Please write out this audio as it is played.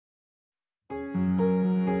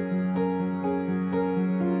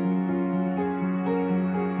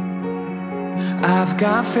I've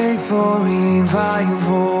got faith for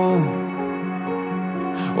revival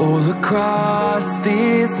all across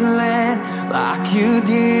this land, like you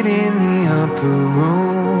did in the upper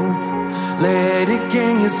room. Let it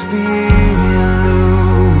get your spirit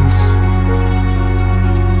loose.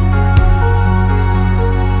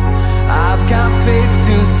 I've got faith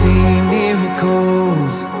to see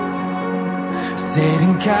miracles,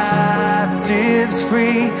 setting captives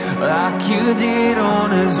free, like you did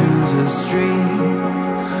on Azusa Street.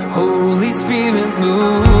 Holy Spirit,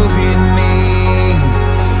 move in me.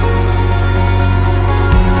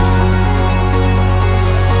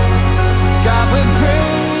 God, we're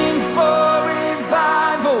praying for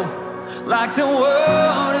revival, like the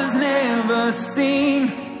world has never seen,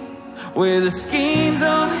 where the schemes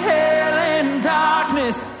of hell and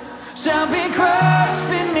darkness shall be crushed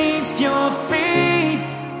beneath your feet.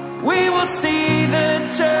 We will see the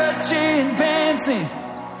church advancing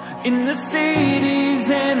in the cities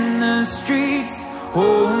and the streets.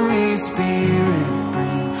 Holy Spirit,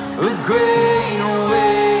 bring a great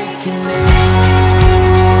awakening.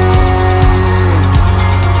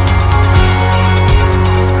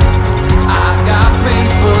 I've got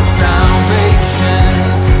faith for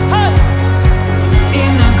salvations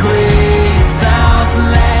in the great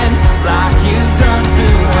Southland, like you've done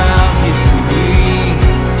throughout history.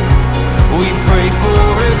 We pray for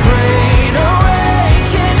a great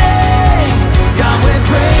awakening. God, we're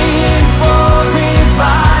praying for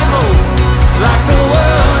revival, like the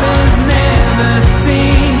world has never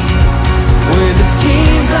seen, where the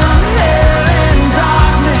schemes of hell and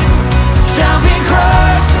darkness shall be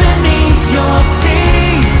crushed beneath your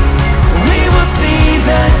feet. We will see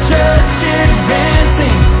the church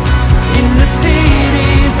advancing in the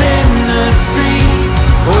cities and the streets.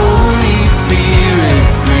 Holy Spirit,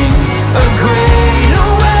 bring a great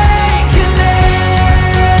awakening.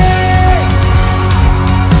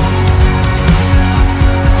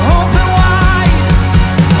 Open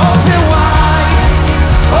wide,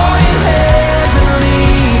 all you heavenly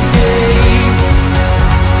gates.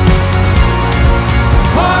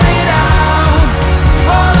 Pour it out,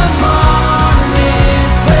 fall upon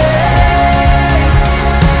this place.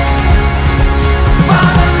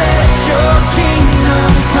 Father, let your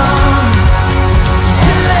kingdom come.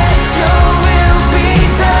 Let your will be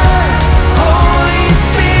done. Holy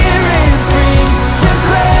Spirit, bring your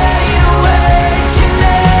great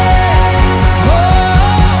awakening. Oh,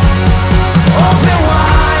 open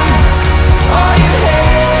wide, all you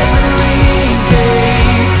heavenly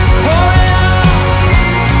gates.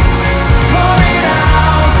 Pour it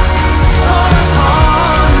out, fall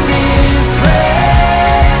upon this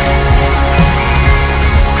place.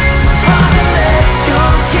 Father, let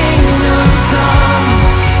your kingdom come.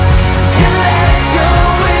 Let your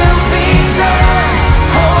will be done.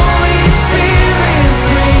 Holy Spirit,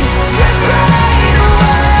 bring your great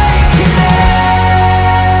awakening.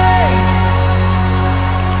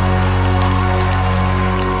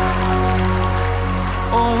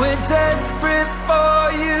 Oh, we're desperate for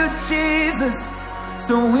you, Jesus,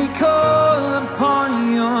 so we call upon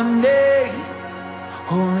your name.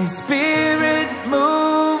 Holy Spirit,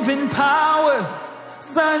 move in power,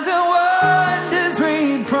 signs and wonders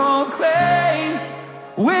we proclaim.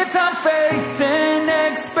 With our faith and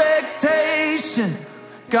expectation,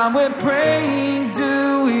 God, we're praying,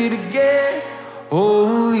 do it again.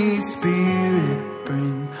 Holy Spirit,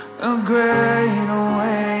 bring a great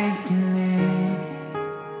awakening.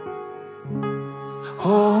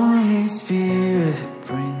 Holy Spirit,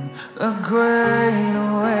 bring a great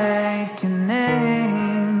awakening.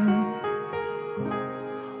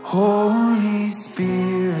 Holy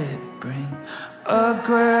Spirit, bring a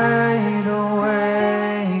great awakening.